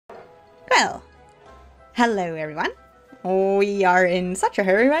Well, hello everyone. We are in such a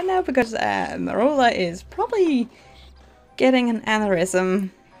hurry right now because Merula is probably getting an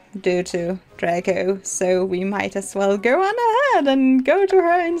aneurysm due to Draco, so we might as well go on ahead and go to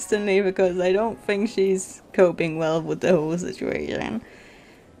her instantly because I don't think she's coping well with the whole situation.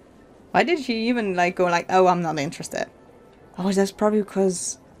 Why did she even go oh, I'm not interested? Oh, that's probably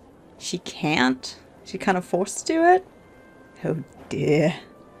because she can't. She kind of forced to do it. Oh dear.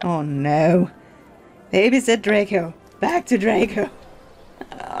 Oh no. Babysit Draco. Back to Draco.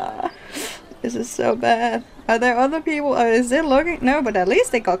 This is so bad. Are there other people? Is it looking? No, but at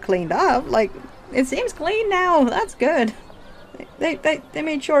least they got cleaned up. Like, it seems clean now. That's good. They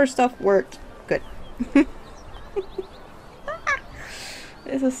made sure stuff worked. Good.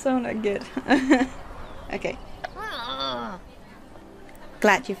 This is so not good. Okay.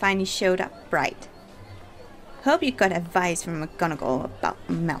 Glad you finally showed up, Bright. Hope you got advice from McGonagall about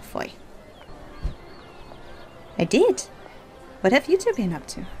Malfoy. I did. What have you two been up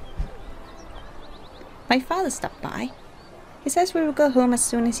to? My father stopped by. He says we will go home as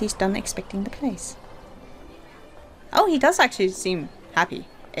soon as he's done inspecting the place. Oh, he does actually seem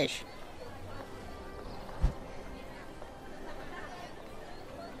happy-ish.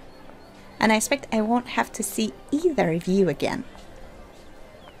 And I expect I won't have to see either of you again.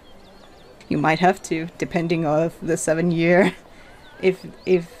 You might have to, depending on the 7-year. If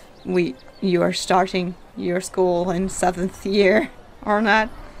you are starting your school in 7th year or not.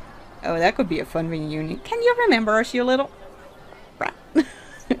 Oh, that could be a fun reunion. Can you remember us, you little brat?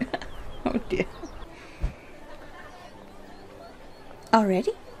 Oh dear.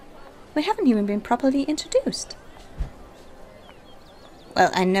 Already? We haven't even been properly introduced.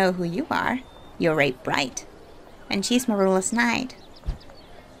 Well, I know who you are. You're Ray Bright. And she's Merula's knight.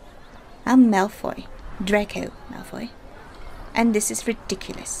 I'm Malfoy. Draco Malfoy. And this is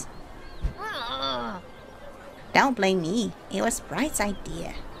ridiculous. Don't blame me. It was Bright's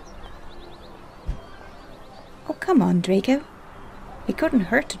idea. Oh, come on, Draco. It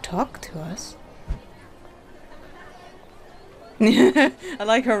couldn't hurt to talk to us. I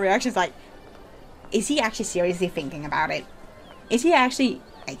like her reactions, like, is he actually seriously thinking about it? Is he actually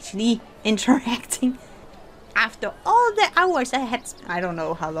interacting? After all the hours I had, I don't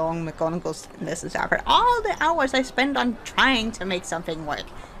know how long McGonagall's lessons are, but all the hours I spent on trying to make something work.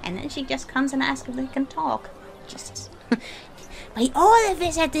 And then she just comes and asks if they can talk. Jesus. By all the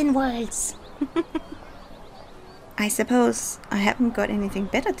Wizarding worlds. I suppose I haven't got anything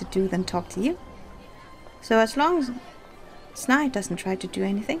better to do than talk to you. So as long as Snide doesn't try to do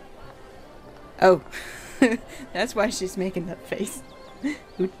anything. Oh. That's why she's making that face.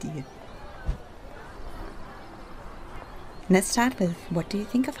 Oh dear. Let's start with, what do you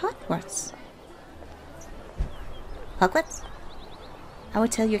think of Hogwarts? Hogwarts? I will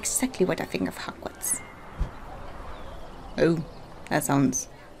tell you exactly what I think of Hogwarts. Oh, that sounds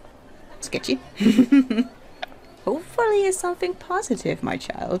sketchy. Hopefully it's something positive, my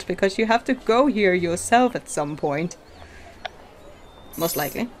child, because you have to go here yourself at some point. Most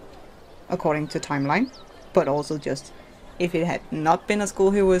likely, according to timeline. But also just, if it had not been a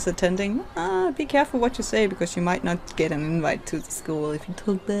school he was attending, be careful what you say, because you might not get an invite to the school if you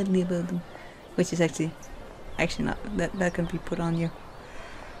talk badly about them. Which is actually not, that can be put on you.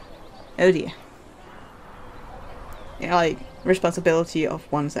 Oh dear. Yeah, like, responsibility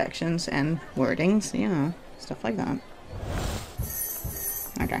of one's actions and wordings, you know, stuff like that.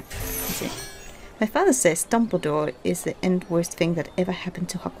 Okay, let's see. My father says Dumbledore is the end worst thing that ever happened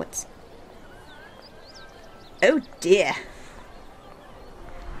to Hogwarts. Oh dear.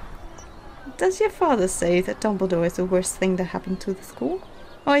 Does your father say that Dumbledore is the worst thing that happened to the school?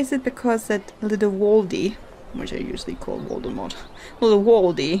 Or is it because that little Waldy, which I usually call Voldemort, little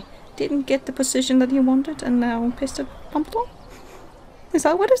Waldy, didn't get the position that he wanted and now pissed at Dumbledore? Is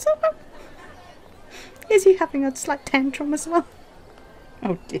that what it's about? Is he having a slight tantrum as well?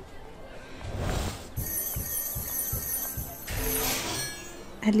 Oh dear.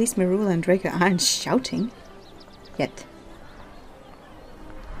 At least Merula and Draco aren't shouting. Yet.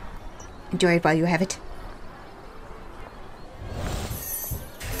 Enjoy it while you have it.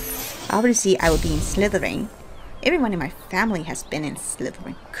 Obviously, I will be in Slytherin. Everyone in my family has been in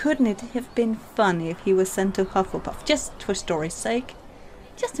Slytherin. Couldn't it have been fun if he was sent to Hufflepuff, just for story's sake?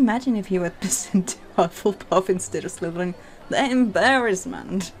 Just imagine if he was sent to Hufflepuff instead of Slytherin. The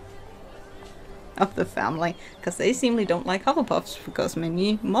embarrassment of the family, because they seemingly don't like Hufflepuffs, because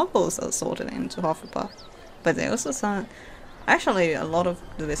many Muggles are sorted into Hufflepuff. But they also saw, actually a lot of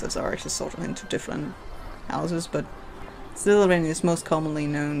the wizards are actually sorted into different houses, but Slytherin is most commonly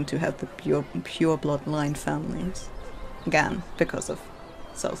known to have the pure bloodline families. Again, because of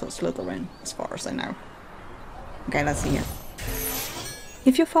south of Slytherin, as far as I know. Okay, let's see here.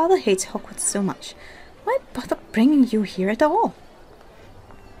 If your father hates Hogwarts so much, why bother bringing you here at all?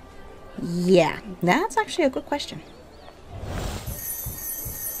 Yeah, that's actually a good question.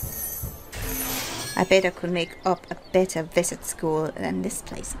 I bet I could make up a better visit school than this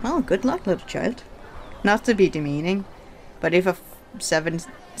place. Well, good luck, little child. Not to be demeaning, but if a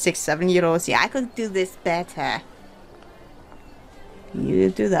 7-year-old, yeah, I could do this better. You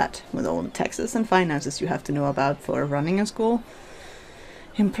do that with all the taxes and finances you have to know about for running a school.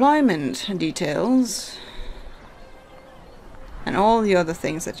 Employment details. And all the other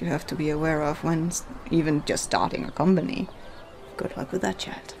things that you have to be aware of when even just starting a company. Good luck with that,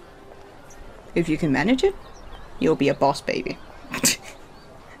 child. If you can manage it, you'll be a boss baby.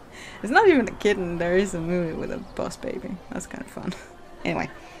 It's not even a kitten, there is a movie with a boss baby. That's kind of fun. Anyway.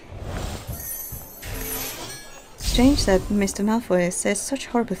 Strange that Mr. Malfoy says such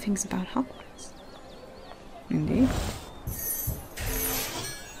horrible things about Hogwarts. Indeed.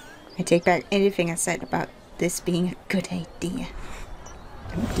 I take back anything I said about this being a good idea.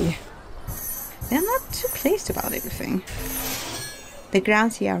 Oh dear. I'm not too pleased about everything. The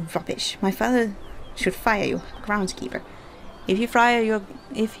grounds here are rubbish. My father should fire you, groundskeeper. If he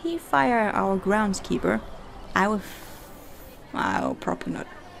fire our groundskeeper, I'll probably not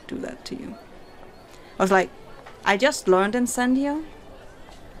do that to you. I was like, I just learned Incendio.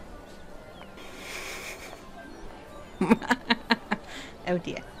 Oh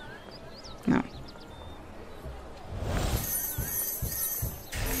dear. No.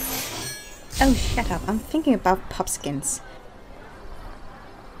 Oh, shut up. I'm thinking about Popskins.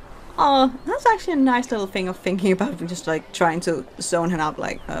 Oh, that's actually a nice little thing of thinking about, just like trying to zone him out,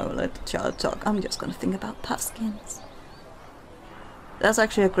 like, oh, let the child talk. I'm just gonna think about Puffskins. That's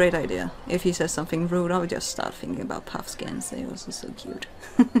actually a great idea. If he says something rude, I'll just start thinking about Puffskins. They are also so cute.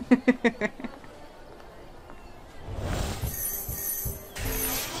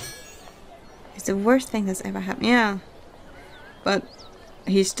 It's the worst thing that's ever happened. Yeah. But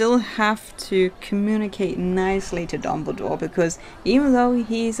he still have to communicate nicely to Dumbledore, because even though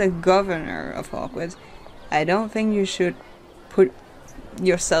he's a governor of Hogwarts, I don't think you should put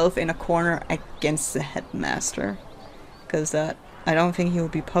yourself in a corner against the headmaster, because that I don't think he'll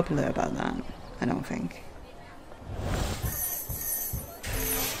be popular about that. I don't think.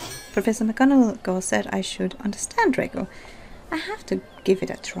 Professor McGonagall said I should understand Draco. I have to give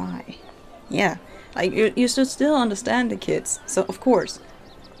it a try. Yeah, like you should still understand the kids. So of course,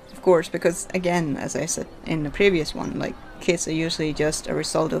 because again, as I said in the previous one, like kids are usually just a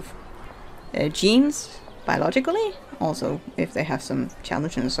result of genes biologically. Also, if they have some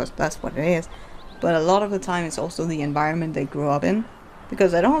challenges, that's what it is. But a lot of the time it's also the environment they grew up in.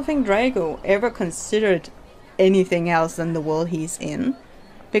 Because I don't think Draco ever considered anything else than the world he's in.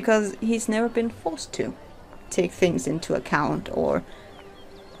 Because he's never been forced to take things into account, or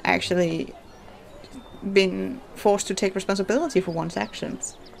actually been forced to take responsibility for one's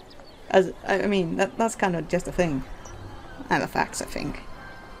actions. As I mean, that's kind of just a thing. And the facts, I think.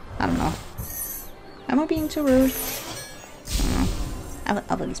 I don't know. Am I being too rude? I don't know.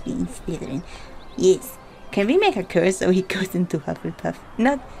 I've always been Slytherin. Yes. Can we make a curse so he goes into Hufflepuff?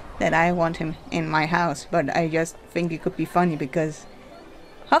 Not that I want him in my house, but I just think it could be funny because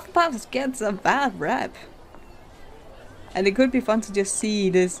Hufflepuff gets a bad rep. And it could be fun to just see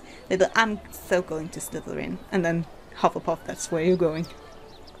this little, I'm so going to Slytherin, and then Hufflepuff, that's where you're going.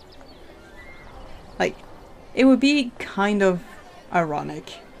 Like, it would be kind of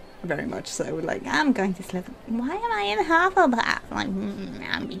ironic. Very much so. Like, I'm going to Slytherin. Why am I in Hufflepuff? Like,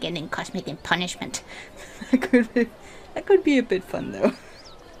 I'm beginning cosmic punishment. that could be a bit fun though.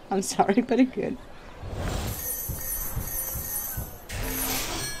 I'm sorry, but it could.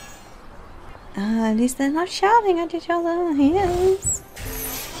 At least they're not shouting at each other. Yes.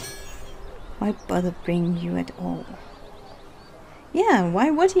 Why bother bring you at all? Yeah, why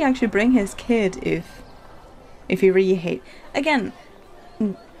would he actually bring his kid if he really hate? Again,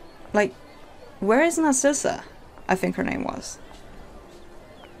 like, where is Narcissa? I think her name was.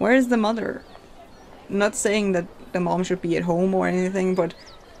 Where is the mother? Not saying that the mom should be at home or anything, but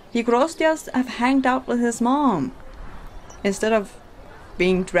he could also just have hanged out with his mom instead of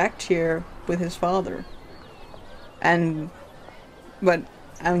being dragged here with his father. But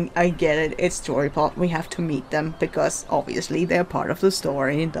I mean, I get it, it's story plot, we have to meet them because obviously they're part of the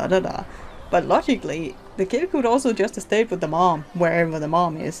story, But logically, the kid could also just have stayed with the mom, wherever the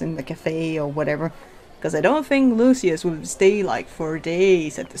mom is, in the cafe or whatever. Because I don't think Lucious would stay like for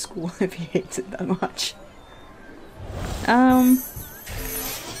days at the school if he hates it that much.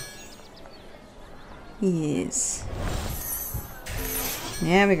 Yes.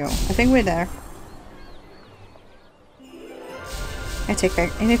 There we go. I think we're there. I take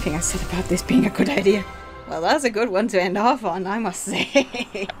back anything I said about this being a good idea. Well, that's a good one to end off on, I must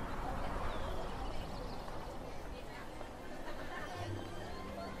say.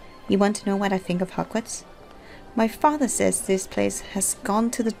 You want to know what I think of Hogwarts? My father says this place has gone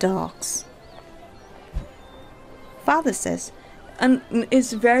to the dogs. Father says, and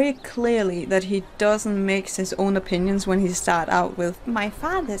it's very clearly that he doesn't mix his own opinions when he starts out with my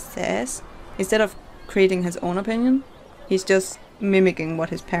father says. Instead of creating his own opinion, he's just mimicking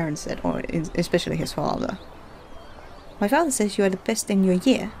what his parents said, or especially his father. My father says you are the best in your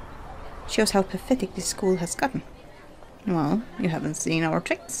year. Shows how pathetic this school has gotten. Well, you haven't seen our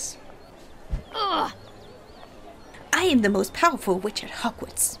tricks. Ugh. I am the most powerful witch at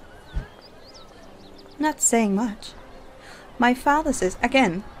Hogwarts. Not saying much. My father says,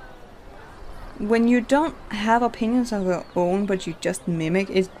 again, when you don't have opinions of your own, but you just mimic,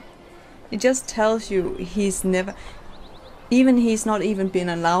 it just tells you he's never... Even he's not even been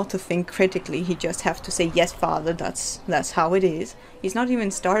allowed to think critically. He just has to say, yes, father, that's how it is. He's not even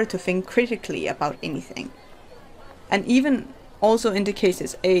started to think critically about anything. And even also indicates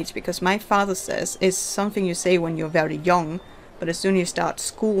his age, because my father says it's something you say when you're very young, but as soon as you start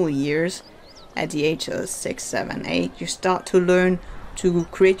school years, at the age of 6, 7, 8, you start to learn to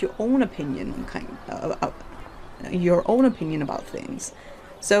create your own opinion, your own opinion about things.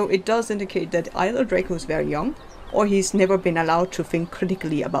 So it does indicate that either Draco is very young, or he's never been allowed to think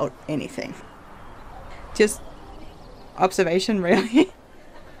critically about anything. Just observation, really.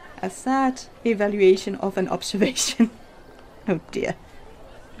 A sad evaluation of an observation. Oh dear.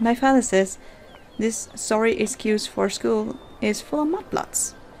 My father says this sorry excuse for school is full of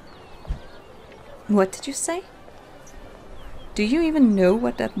mudbloods. What did you say? Do you even know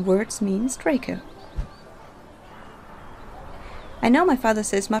what that word means, Draco? I know my father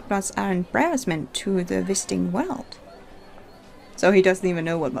says mudbloods are embarrassment to the visiting world. So he doesn't even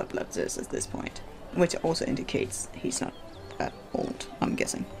know what mudbloods is at this point. Which also indicates he's not that old, I'm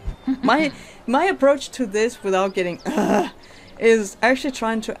guessing. My approach to this, without getting is actually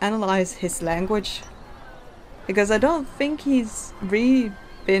trying to analyze his language. Because I don't think he's really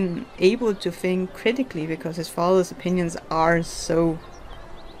been able to think critically, because his father's opinions are so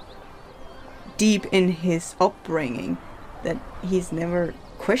deep in his upbringing that he's never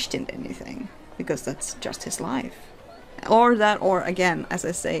questioned anything, because that's just his life. Or that, or again, as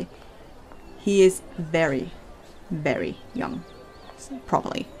I say, he is very, very young,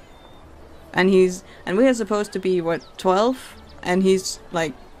 probably. And we are supposed to be, what, 12? And he's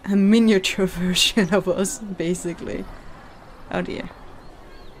like a miniature version of us, basically. Oh dear.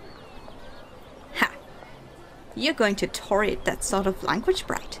 Ha! You're going to tolerate that sort of language,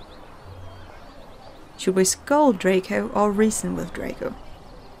 Bright? Should we scold Draco or reason with Draco?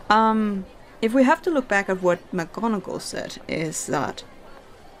 If we have to look back at what McGonagall said, is that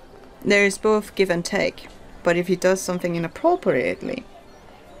there is both give and take, but if he does something inappropriately,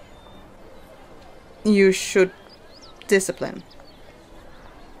 you should discipline.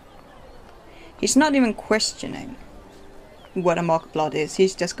 He's not even questioning what a Muggle is.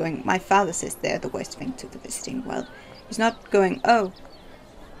 He's just going, my father says they're the worst thing to the visiting world. He's not going, oh,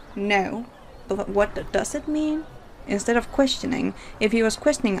 no, but what does it mean? Instead of questioning, if he was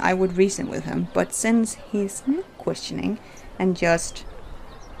questioning, I would reason with him. But since he's not questioning and just,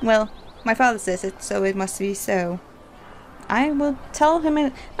 well, my father says it, so it must be so. I will tell him,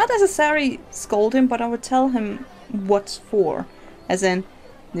 not necessarily scold him, but I would tell him what's for. As in,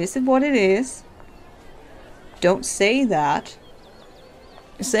 this is what it is. Don't say that.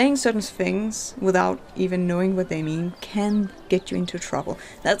 Saying certain things without even knowing what they mean can get you into trouble.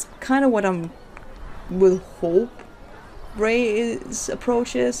 That's kind of what I'm will hope Ray's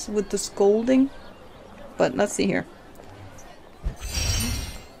approach is with the scolding. But let's see here.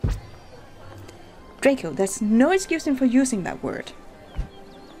 Draco, there's no excuse for using that word.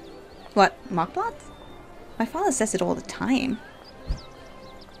 What, Mugblot? My father says it all the time.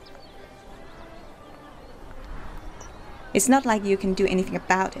 It's not like you can do anything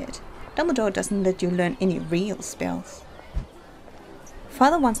about it. Dumbledore doesn't let you learn any real spells.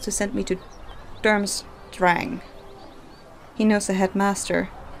 Father wants to send me to Durmstrang. He knows the headmaster.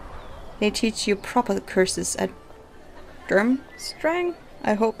 They teach you proper curses at Durmstrang?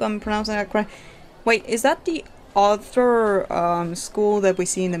 I hope I'm pronouncing that correct. Wait, is that the other school that we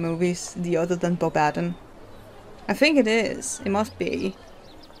see in the movies, the other than Bobaden? I think it is. It must be.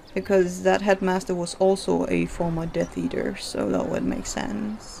 Because that headmaster was also a former Death Eater, so that would make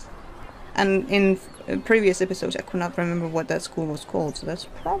sense. And in previous episodes I could not remember what that school was called, so that's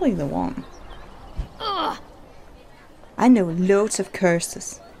probably the one. Ugh. I know loads of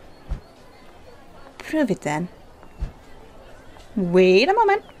curses. Prove it then. Wait a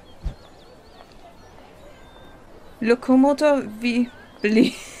moment. Locomotor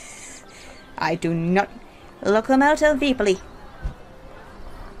Vipli. I do not. Locomotor Vipli.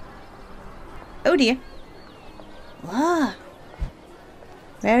 Oh dear. Wow.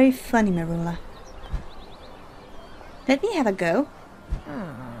 Very funny, Merula. Let me have a go.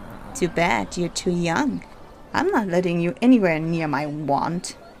 Too bad, you're too young. I'm not letting you anywhere near my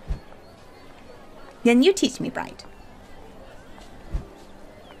wand. Then you teach me, Bright.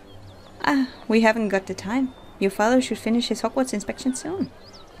 We haven't got the time. Your father should finish his Hogwarts inspection soon.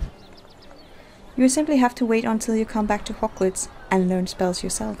 You simply have to wait until you come back to Hogwarts and learn spells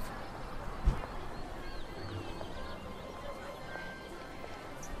yourself.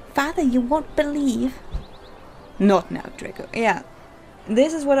 Father, you won't believe. Not now, Draco. Yeah,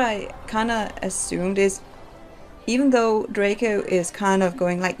 this is what I kind of assumed is, even though Draco is kind of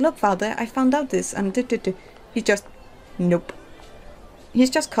going like, look, Father, I found out this, and he's just, nope. He's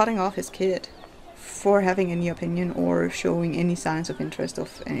just cutting off his kid for having any opinion or showing any signs of interest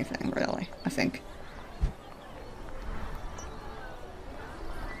of anything, really, I think.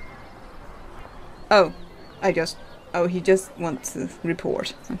 Oh, he just wants to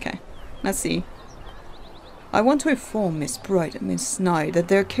report. Okay, let's see. I want to inform Miss Bright and Miss Nye that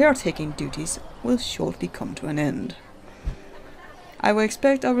their caretaking duties will shortly come to an end. I will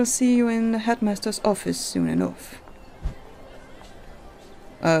expect I will see you in the headmaster's office soon enough.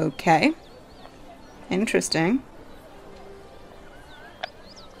 Okay. Interesting.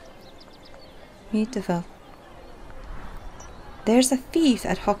 Meet the Val. There's a thief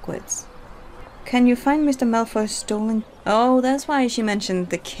at Hogwarts. Can you find Mr. Malfoy's stolen... Oh, that's why she mentioned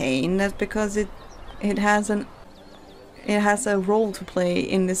the cane. That's because it has a role to play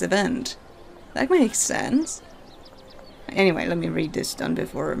in this event. That makes sense. Anyway, let me read this done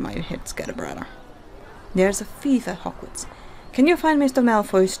before my head scatterbratter. There's a thief at Hogwarts. Can you find Mr.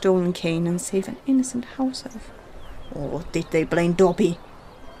 Malfoy's stolen cane and save an innocent house elf? Or did they blame Dobby?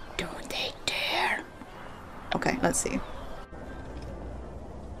 Don't they dare. Okay, let's see.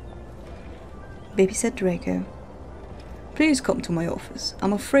 Babysit Draco. Please come to my office.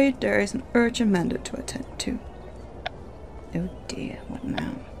 I'm afraid there is an urgent matter to attend to. Oh dear, what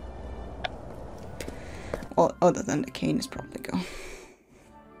now? Well, other than the cane is probably gone.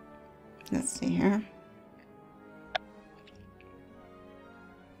 Let's see here.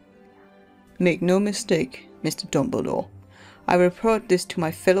 Make no mistake, Mr. Dumbledore. I will report this to my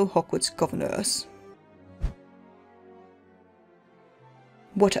fellow Hogwarts governors.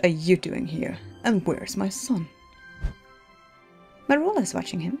 What are you doing here? And where's my son? Merula is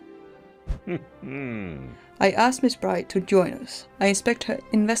watching him. I asked Miss Bright to join us. I expect her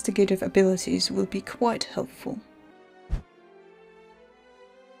investigative abilities will be quite helpful.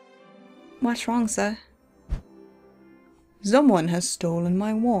 What's wrong, sir? Someone has stolen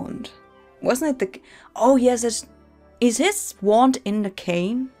my wand. Wasn't it the... Oh yes, is his wand in the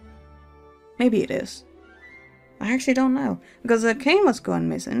cane? Maybe it is. I actually don't know. Because the cane was gone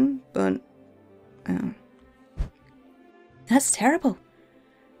missing, but... That's terrible.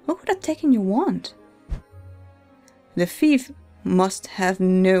 Who could have taken your wand? The thief must have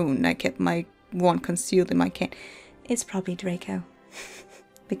known I kept my wand concealed in my cane. It's probably Draco.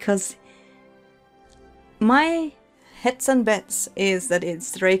 Because my heads and bets is that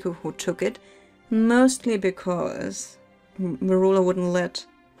it's Draco who took it. Mostly because Merula wouldn't let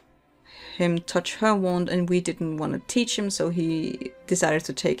him touch her wand and we didn't want to teach him, so he decided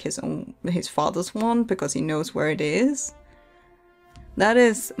to take his father's wand because he knows where it is. That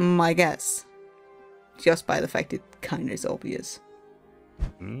is my guess. Just by the fact it kinda is obvious.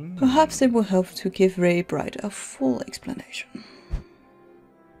 Perhaps it will help to give Ray Bright a full explanation.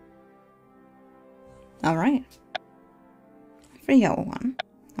 Alright. 301.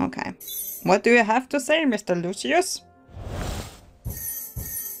 Okay. What do you have to say, Mr. Lucious?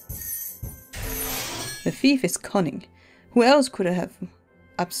 The thief is cunning. Who else could have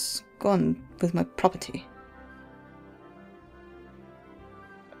absconded with my property?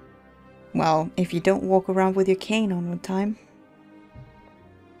 Well, if you don't walk around with your cane on all the time.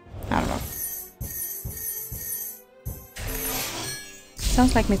 I don't know.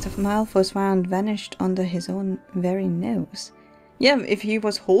 Sounds like Mr. Malfoy's wand vanished under his own very nose. Yeah, if he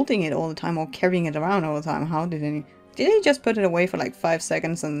was holding it all the time or carrying it around all the time, how did he... Did he just put it away for like 5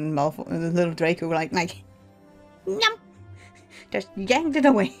 seconds and Malfoy, the little Draco were like, Yum! Just yanked it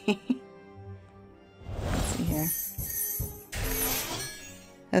away. Let's see here.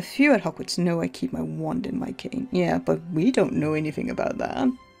 A few at Hogwarts know I keep my wand in my cane. Yeah, but we don't know anything about that.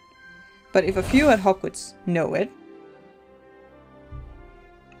 But if a few at Hogwarts know it,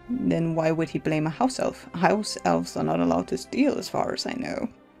 Then why would he blame a house elf? House elves are not allowed to steal as far as I know.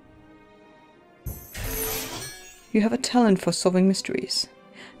 You have a talent for solving mysteries.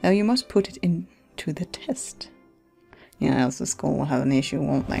 Now you must put it into the test. Yeah, else the school will have an issue,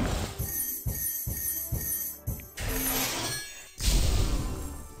 won't they?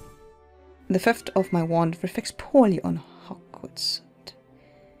 The theft of my wand reflects poorly on Hogwarts.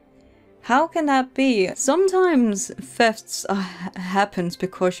 How can that be? Sometimes thefts happens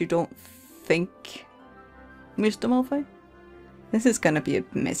because you don't think, Mr. Malfoy. This is gonna be a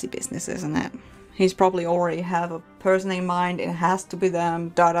messy business, isn't it? He's probably already have a person in mind. It has to be them,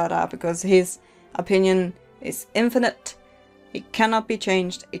 because his opinion is infinite. It cannot be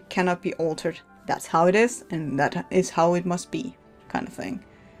changed. It cannot be altered. That's how it is, and that is how it must be, kind of thing.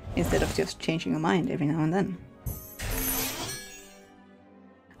 Instead of just changing your mind every now and then.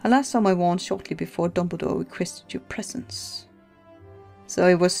 I last saw my wand shortly before Dumbledore requested your presence. So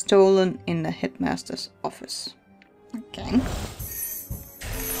it was stolen in the headmaster's office. Okay.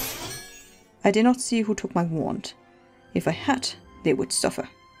 I did not see who took my wand. If I had, they would suffer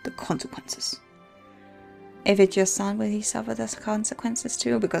the consequences. If it just sounds, will he suffer the consequences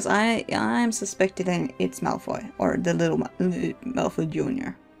too? Because I'm suspecting it's Malfoy, or the little Malfoy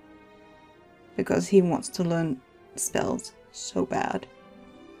Jr. Because he wants to learn spells so bad.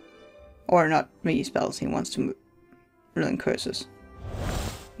 Or not really spells, he wants to learn curses.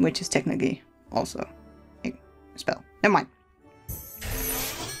 Which is technically also a spell. Never mind.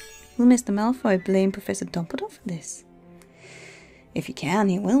 Will Mr. Malfoy blame Professor Dumbledore for this? If he can,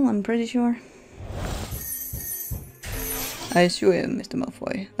 he will, I'm pretty sure. I assure you, Mr.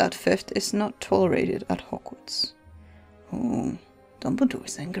 Malfoy, that theft is not tolerated at Hogwarts. Oh, Dumbledore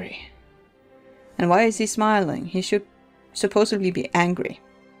is angry. And why is he smiling? He should supposedly be angry.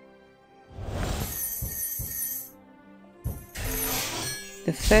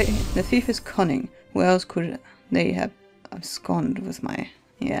 The thief is cunning. Who else could they have absconded with my...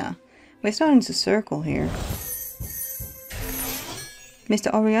 Yeah. We're starting to circle here.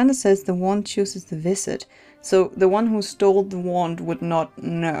 Mr. Oriana says the wand chooses the visit. So the one who stole the wand would not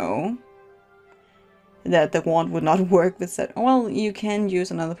know that the wand would not work with that. Well, you can use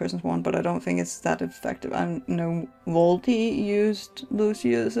another person's wand, but I don't think it's that effective. I know Volty used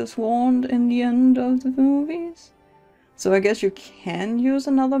Lucius's wand in the end of the movies. So I guess you can use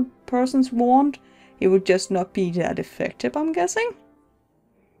another person's wand. It would just not be that effective, I'm guessing.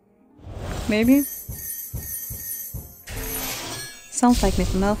 Maybe. Sounds like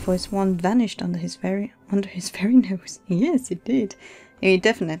Mr. Malfoy's wand vanished under his very nose. Yes, it did. It's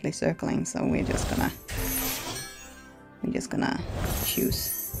definitely circling, so we're just gonna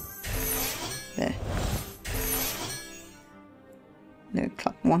choose the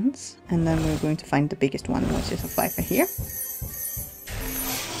club ones, and then we're going to find the biggest one, which is a 5 here.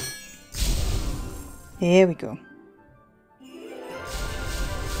 There we go.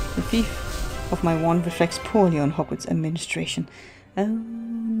 The thief of my wand reflects poorly on Hogwarts administration.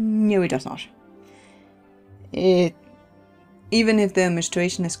 No, it does not. Even if the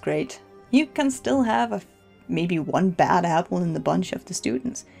administration is great, you can still have maybe one bad apple in the bunch of the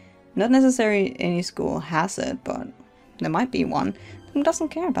students. Not necessarily any school has it, but there might be one who doesn't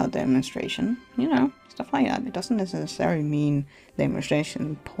care about the administration. You know, stuff like that. It doesn't necessarily mean the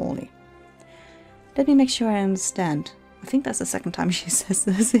administration is poorly. Let me make sure I understand. I think that's the second time she says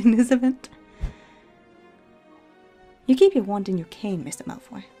this in this event. You keep your wand in your cane, Mr.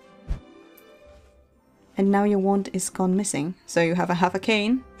 Malfoy. And now your wand is gone missing, so you have half a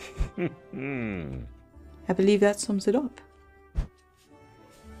cane. I believe that sums it up.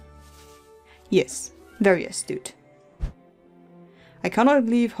 Yes, very astute. I cannot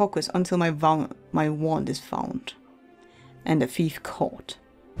leave Hogwarts until my wand is found, and the thief caught.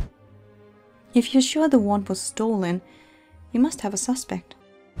 If you're sure the wand was stolen, you must have a suspect.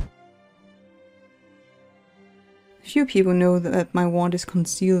 Few people know that my wand is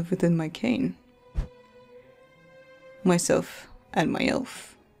concealed within my cane. Myself and my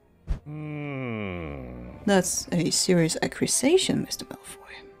elf. That's a serious accusation, Mr.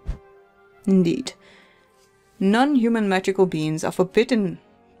 Malfoy. Indeed. Non-human magical beings are forbidden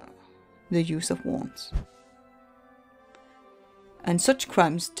the use of wands. And such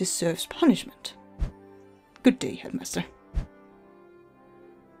crimes deserves punishment. Good day, Headmaster.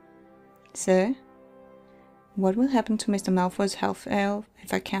 Sir, what will happen to Mr. Malfoy's health elf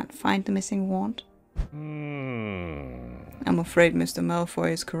if I can't find the missing wand? I'm afraid Mr.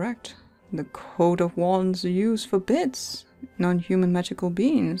 Malfoy is correct. The Code of Wands use forbids non-human magical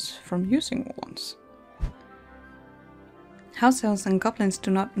beings from using wands. House elves and goblins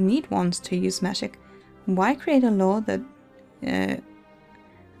do not need wands to use magic. Why create a law that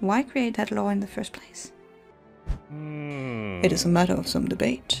Why create that law in the first place? It is a matter of some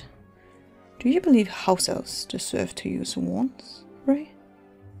debate. Do you believe house elves deserve to use wands, Ray?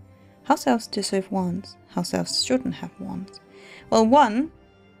 House elves deserve wands. House elves shouldn't have wands. Well, one,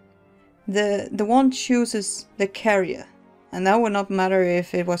 the wand chooses the carrier. And that would not matter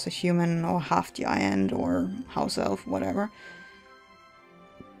if it was a human or half giant or house elf, whatever.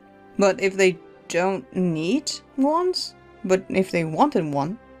 But if they don't need wands, but if they wanted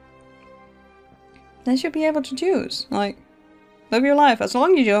one, they should be able to choose. Like, live your life as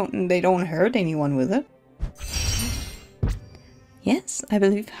long as they don't hurt anyone with it. Yes, I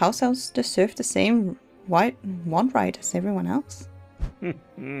believe house elves deserve the same wand right as everyone else.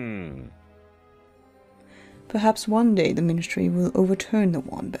 Perhaps one day the ministry will overturn the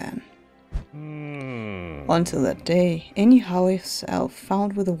wand ban. Until that day, any house elf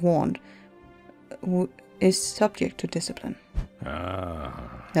found with a wand is subject to discipline.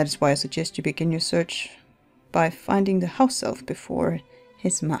 That is why I suggest you begin your search by finding the house elf before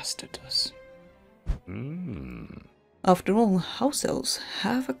his master does. After all, house elves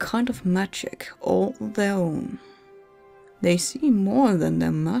have a kind of magic all their own. They see more than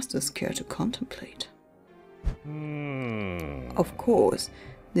their masters care to contemplate. Of course,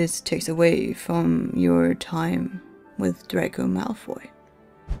 this takes away from your time with Draco Malfoy.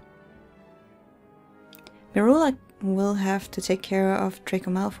 Merula will have to take care of Draco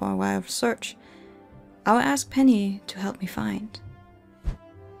Malfoy while I search. I will ask Penny to help me find.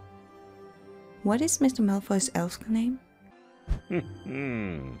 What is Mr. Malfoy's elf name?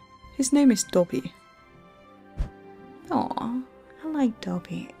 His name is Dobby. Aw, I like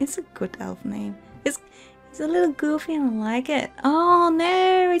Dobby. It's a good elf name. It's a little goofy and I like it. Oh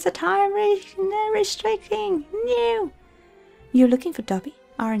no, it's a time restricting. No. You're looking for Dobby,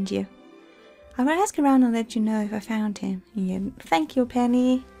 aren't you? I will ask around and let you know if I found him. Yeah, thank you,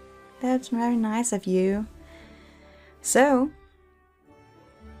 Penny. That's very nice of you. So,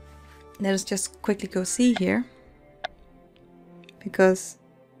 let us just quickly go see here. Because,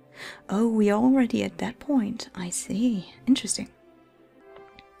 oh, we're already at that point. I see. Interesting.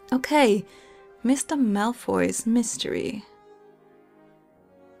 Okay, Mr. Malfoy's Mystery.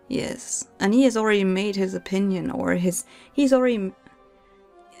 Yes, and he has already made his opinion, or he has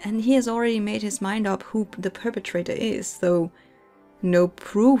already made his mind up who the perpetrator is, though no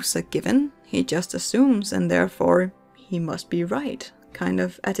proofs are given. He just assumes, and therefore he must be right. Kind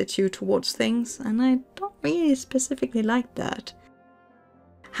of attitude towards things, and I don't really specifically like that.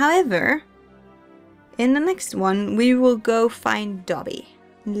 However, in the next one we will go find Dobby,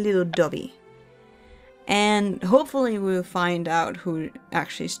 little Dobby. And hopefully we'll find out who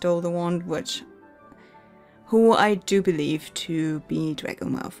actually stole the wand, who I do believe to be Draco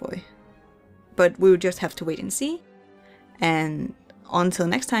Malfoy. But we'll just have to wait and see. And until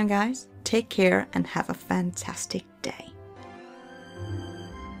next time, guys, take care and have a fantastic day.